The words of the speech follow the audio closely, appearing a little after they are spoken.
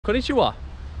Konnichiwa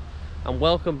and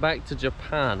welcome back to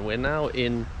Japan. We're now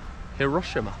in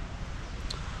Hiroshima,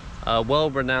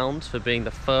 well renowned for being the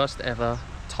first ever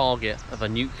target of a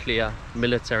nuclear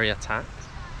military attack.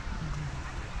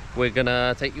 We're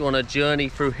gonna take you on a journey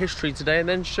through history today and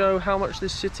then show how much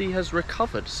this city has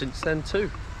recovered since then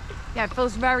too. Yeah, it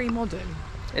feels very modern.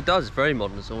 It does, very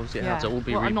modern. It's obviously had to all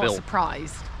be rebuilt. I'm not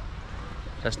surprised.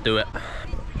 Let's do it.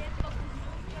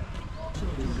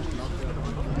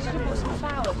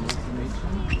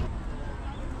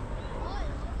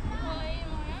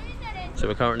 So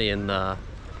we're currently in the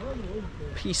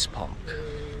Peace Park,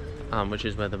 which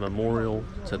is where the memorial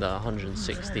to the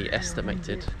 160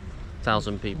 estimated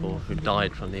 1,000 people who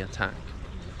died from the attack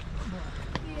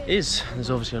is. There's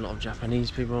obviously a lot of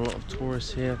Japanese people, a lot of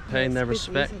tourists here paying their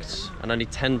respects, and only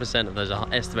 10% of those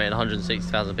estimated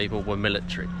 160,000 people were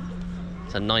military.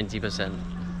 So 90%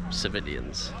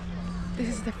 civilians. This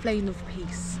is the flame of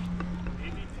peace.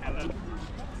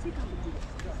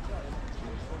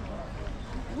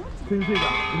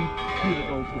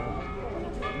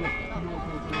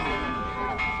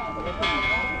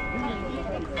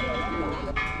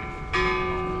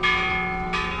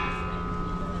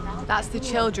 That's the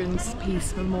Children's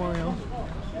Peace Memorial.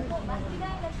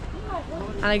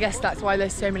 And I guess that's why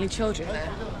there's so many children there.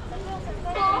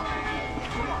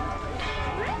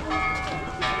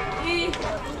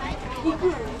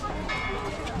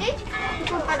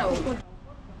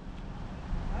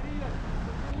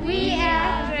 We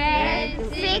are grade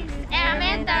 6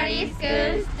 elementary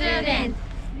school students.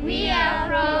 We are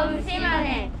from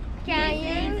Shimane. Can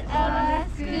use our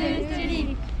school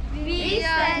trip. We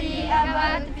study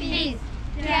about peace.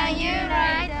 Can you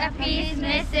write a peace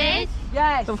message?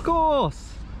 Yes, Of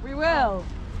course! we will.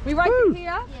 We write it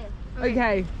here? Yes.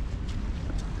 Okay.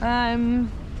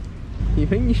 You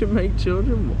think you should make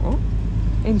children what?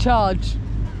 In charge.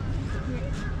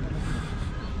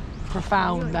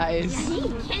 Profound, that is.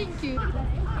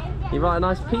 You write a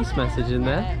nice peace message in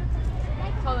there.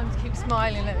 Tell them to keep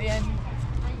smiling at the end.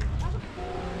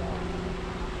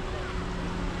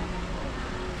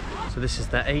 So this is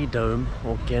the A Dome,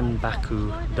 or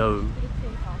Genbaku Dome,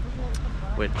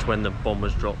 which when the bomb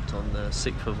was dropped on the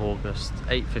 6th of August,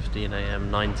 8:15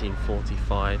 AM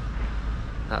 1945,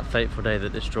 that fateful day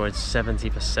that destroyed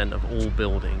 70% of all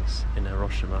buildings in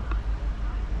Hiroshima,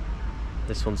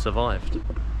 this one survived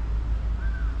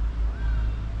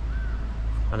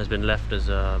and has been left as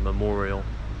a memorial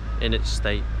in its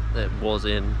state that it was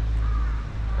in,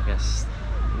 I guess,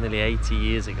 nearly 80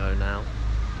 years ago now.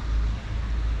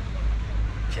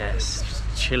 Yeah, it's just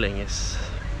chilling. I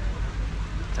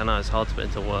don't know, it's hard to put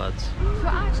into words. So it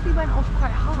actually went off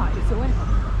quite high. So it went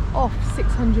off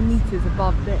 600 metres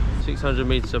above this. 600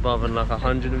 metres above and like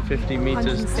 150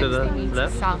 metres to the 160 metres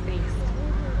left. southeast,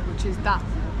 which is that.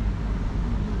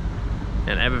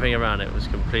 And everything around it was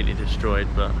completely destroyed,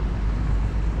 but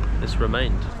this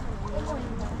remained.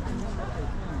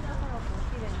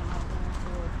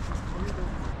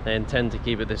 They intend to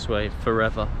keep it this way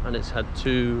forever, and it's had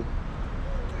two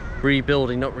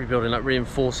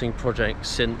reinforcing projects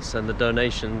since, and the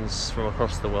donations from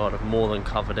across the world have more than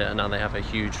covered it, and now they have a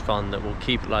huge fund that will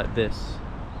keep it like this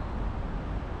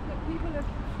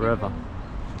forever.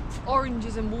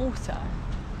 Oranges and water.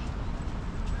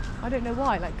 I don't know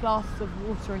why, like glasses of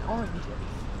water and oranges.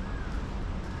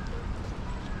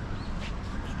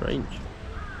 Strange.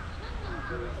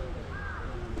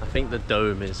 I think the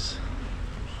dome is,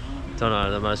 I don't know,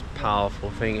 the most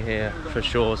powerful thing here for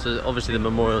sure. So obviously the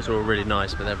memorials are all really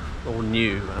nice, but they're all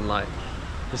new, and like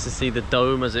just to see the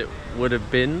dome as it would have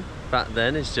been back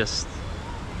then is just,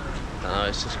 I don't know,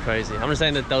 it's just crazy. I'm just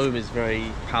saying the dome is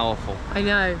very powerful. I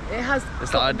know. It has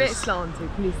It's got like a bit slanted,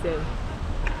 can you see?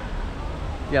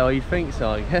 Yeah, well, you think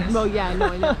so, I guess. Well, yeah, no,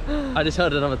 I know. I just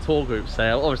heard another tour group say,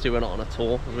 obviously we're not on a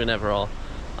tour, we never are.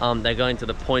 They're going to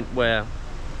the point where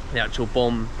the actual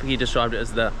bomb, he described it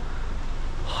as the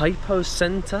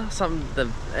hypocenter, the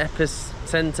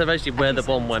epicenter, basically where the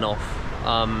bomb went off.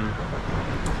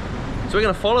 So we're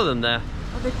going to follow them there.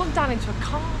 Oh, they've gone down into a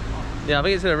car. Yeah, I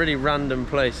think it's in a really random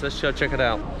place. Let's go check it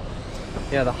out.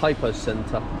 Yeah, the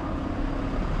hypocenter.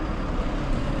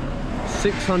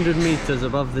 600 meters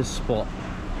above this spot.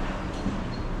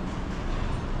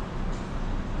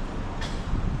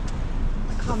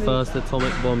 The first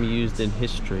atomic bomb used in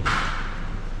history.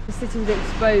 The city was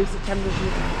exposed to temperatures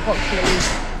of approximately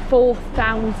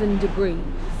 4,000 degrees.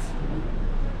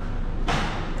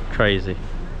 Crazy.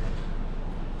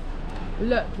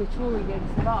 Look, Victoria again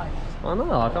survived. I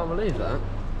know, I can't believe that.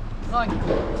 Like,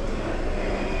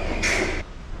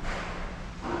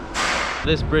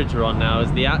 This bridge we're on now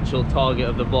is the actual target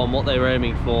of the bomb, what they were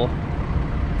aiming for.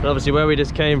 And obviously where we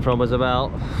just came from was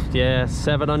about, yeah,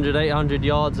 700, 800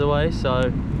 yards away, so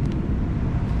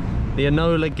the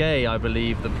Enola Gay, I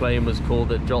believe the plane was called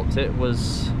that dropped it,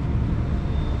 was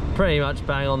pretty much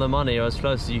bang on the money, or as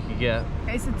close as you could get.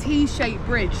 It's a T-shaped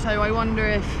bridge, so I wonder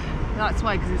if that's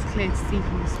why, because it's clear to see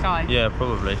from the sky. Yeah,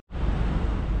 probably.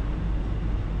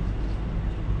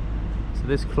 So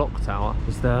this clock tower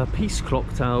is the Peace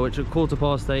Clock Tower, which at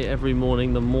 8:15 every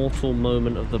morning, the mortal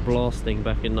moment of the blasting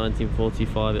back in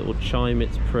 1945, it will chime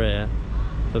its prayer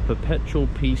for perpetual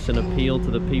peace and appeal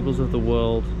to the peoples of the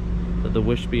world that the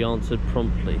wish be answered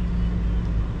promptly.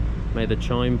 May the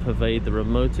chime pervade the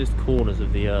remotest corners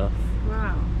of the earth.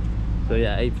 Wow. So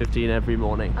yeah, 8:15 every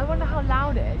morning. I wonder how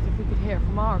loud it is if we could hear it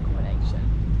from our accommodation.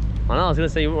 I know, I was going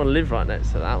to say you wouldn't want to live right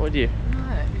next to that, would you? No.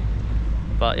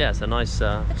 But yeah, it's a nice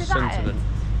sentiment.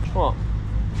 What?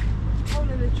 Hole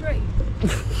in the tree.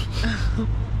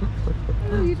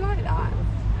 Oh, you'd like that?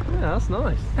 Yeah, that's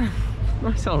nice.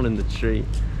 Nice hole in the tree.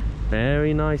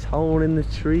 Very nice hole in the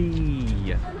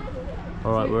tree.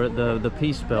 All right, we're at the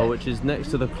Peace Bell, which is next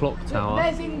to the clock tower.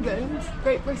 There's England,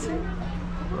 Great Britain.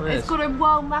 Oh, yes. It's got a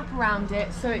world map around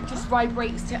it, so it just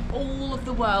vibrates to all of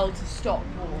the world to stop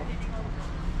war.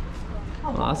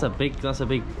 Oh, that's a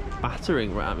big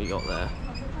battering ram you got there.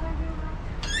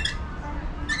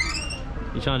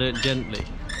 You're trying to do it gently.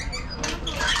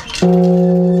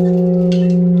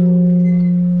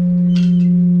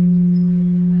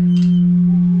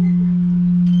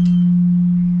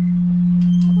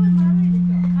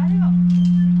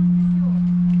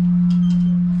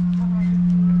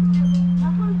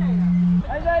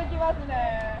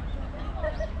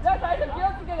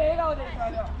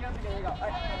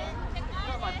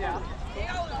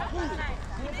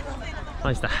 I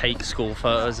used to hate school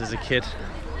photos as a kid.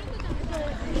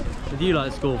 Did you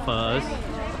like school photos?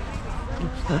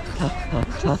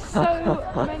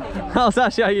 So many. That's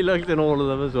actually how you looked in all of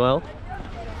them as well.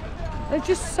 There's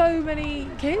just so many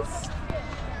kids.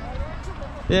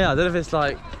 Yeah, I don't know if it's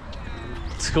like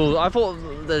school. I thought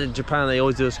that in Japan they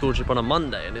always do a school trip on a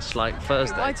Monday, and it's like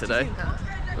Thursday Why did you today. think that?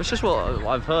 It's just what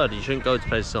I've heard. You shouldn't go to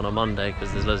places on a Monday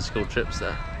because there's loads of school trips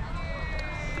there.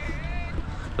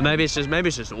 But maybe it's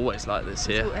just always like this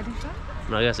here. Oh, Edinburgh?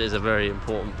 And I guess it is a very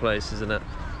important place, isn't it?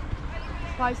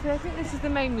 Right, so I think this is the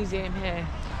main museum here.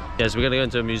 Yes, we're going to go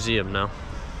into a museum now.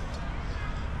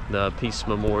 The Peace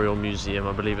Memorial Museum,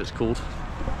 I believe it's called.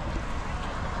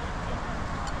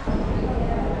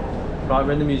 Right,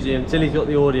 we're in the museum. Tilly's got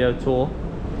the audio tour.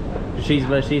 She's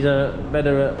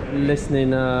better at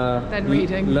listening, Than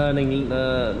reading. Learning,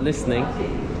 listening.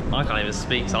 I can't even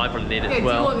speak, so I probably need it as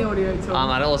well. Do you want the audio tour?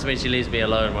 And it also means she leaves me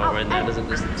alone while we're in there, doesn't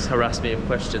just harass me with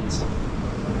questions.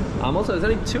 Also, there's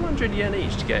only 200 yen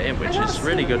each to get in, which is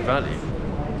really good value.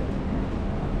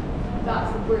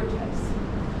 That's the bridge house.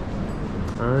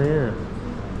 Oh yeah.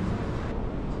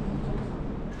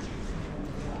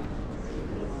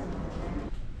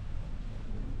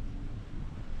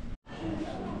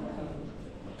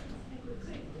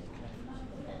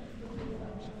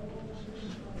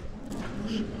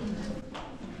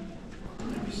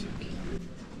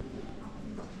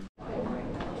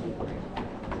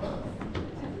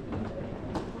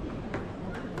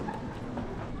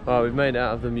 Right, we've made it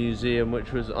out of the museum,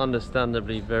 which was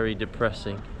understandably very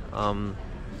depressing.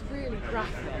 It's really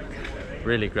graphic.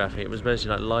 Really graphic. It was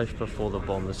basically like life before the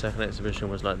bomb. The second exhibition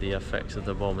was like the effects of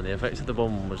the bomb, and the effects of the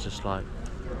bomb was just like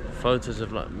photos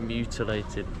of like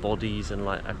mutilated bodies and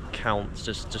like accounts,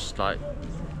 just like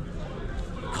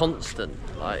constant.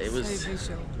 Like it was. So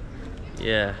visual.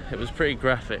 Yeah, it was pretty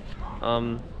graphic.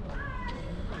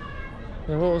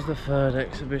 Yeah, what was the third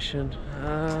exhibition?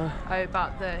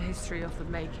 About the history of the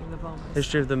making the bombs.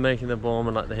 History of the making the bomb,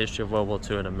 and like the history of World War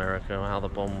II in America and how the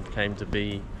bomb came to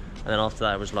be. And then after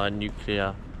that it was like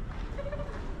nuclear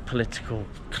political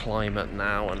climate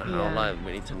now, and how like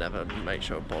we need to never make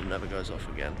sure a bomb never goes off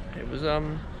again. It was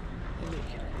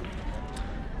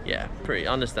yeah, pretty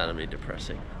understandably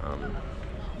depressing. I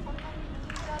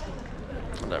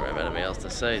don't have anything else to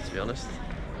say, to be honest.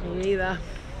 Me neither.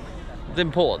 It's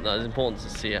important though, it's important to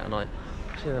see it, and like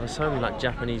actually there were so many like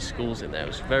Japanese schools in there. It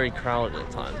was very crowded at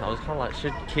times. I was kind of like,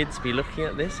 should kids be looking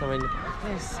at this? I mean,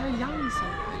 They're so young, so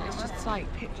it's just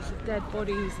like pictures of dead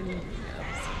bodies and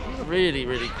really,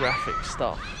 really graphic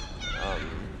stuff.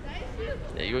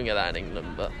 Yeah, you wouldn't get that in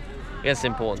England, but I guess it's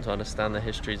important to understand the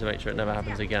history to make sure it never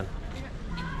happens again.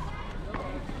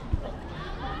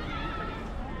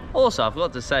 Also, I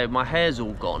forgot to say, my hair's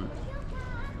all gone.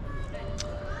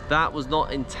 That was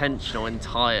not intentional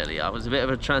entirely. I was a bit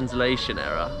of a translation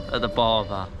error at the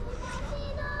barber,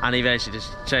 and he basically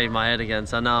just shaved my head again,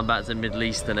 so now I'm back to Middle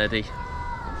Eastern Eddie.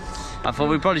 I thought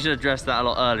we probably should have addressed that a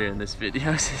lot earlier in this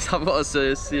video since I've got a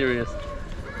serious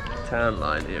tan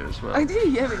line here as well. I do,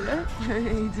 yeah, look.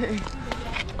 You do.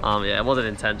 Yeah, it wasn't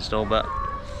intentional, but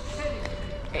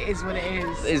it is what it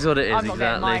is. It is what it is, I'm not exactly.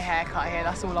 getting my haircut here,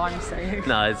 that's all I'm saying.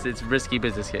 No, it's risky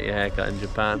business to get your haircut in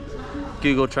Japan.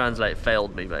 Google Translate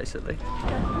failed me, basically.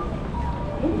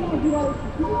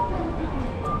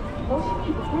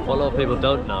 What a lot of people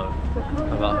don't know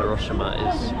about Hiroshima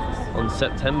is on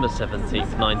September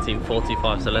 17th,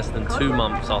 1945, so less than 2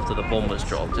 months after the bomb was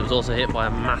dropped, it was also hit by a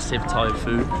massive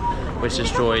typhoon which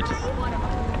destroyed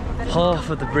half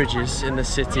of the bridges in the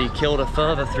city, killed a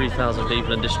further 3,000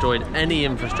 people and destroyed any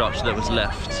infrastructure that was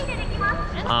left.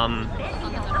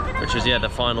 Which was, yeah, the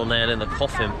final nail in the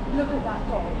coffin. Look at that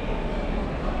dog.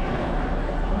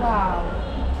 Wow.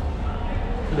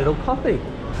 Little puppy.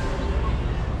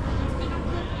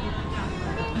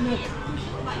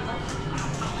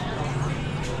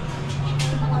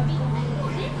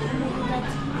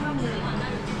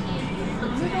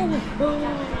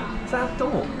 Is that a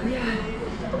dog? Yeah.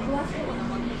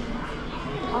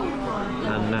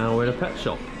 And now we're in a pet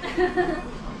shop. Look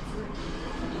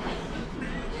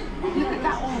at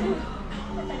that one.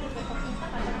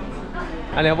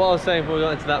 And yeah, what I was saying before we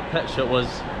got into that pet shop was,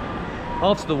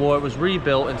 after the war it was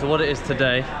rebuilt into what it is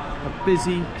today. A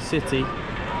busy city,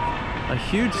 a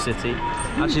huge city,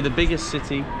 actually the biggest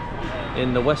city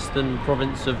in the western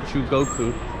province of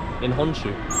Chugoku in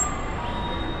Honshu.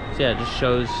 So yeah, it just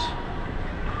shows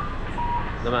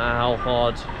no matter how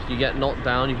hard you get knocked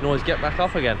down, you can always get back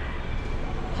up again.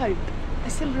 Hope. A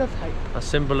symbol of hope. A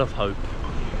symbol of hope.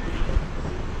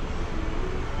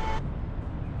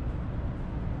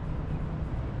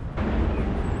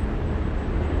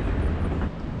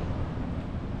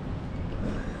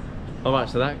 Alright,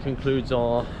 so that concludes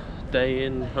our day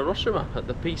in Hiroshima at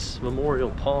the Peace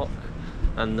Memorial Park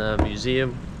and the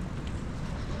museum.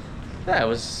 Yeah, it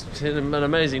was an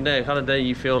amazing day, a kind of day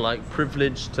you feel like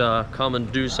privileged to come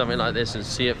and do something like this and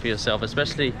see it for yourself,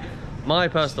 especially my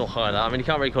personal highlight. I mean, you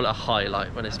can't really call it a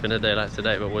highlight when it's been a day like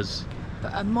today, but was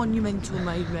a monumental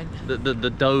moment. The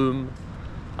dome,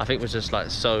 I think, was just like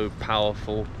so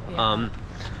powerful. Yeah.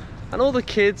 And all the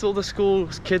kids, all the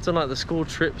kids on like the school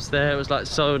trips there, it was like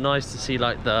so nice to see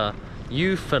like the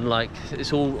youth, and like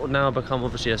it's all now become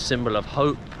obviously a symbol of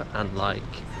hope and like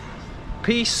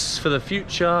peace for the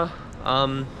future.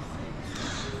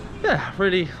 Yeah,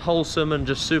 really wholesome and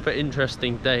just super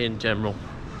interesting day in general.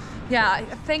 Yeah, I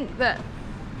think that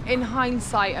in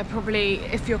hindsight, I probably,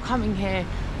 if you're coming here,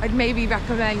 I'd maybe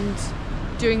recommend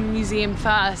doing the museum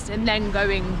first and then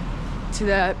going to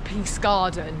the Peace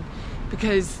Garden,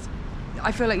 because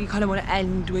I feel like you kind of want to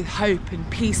end with hope and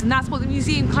peace, and that's what the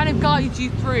museum kind of guides you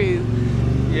through.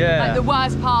 Yeah. Like the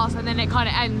worst parts, and then it kind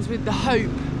of ends with the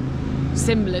hope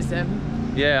symbolism.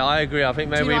 Yeah, I agree. I think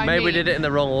maybe we did it in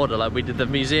the wrong order. Like we did, the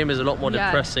museum is a lot more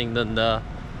depressing than the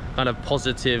kind of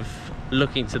positive,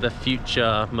 looking to the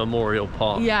future memorial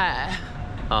park. Yeah.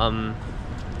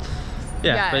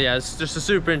 Yeah, but yeah, it's just a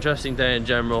super interesting day in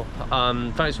general.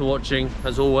 Thanks for watching,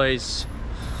 as always,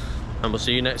 and we'll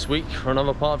see you next week for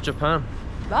another part of Japan.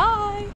 Bye.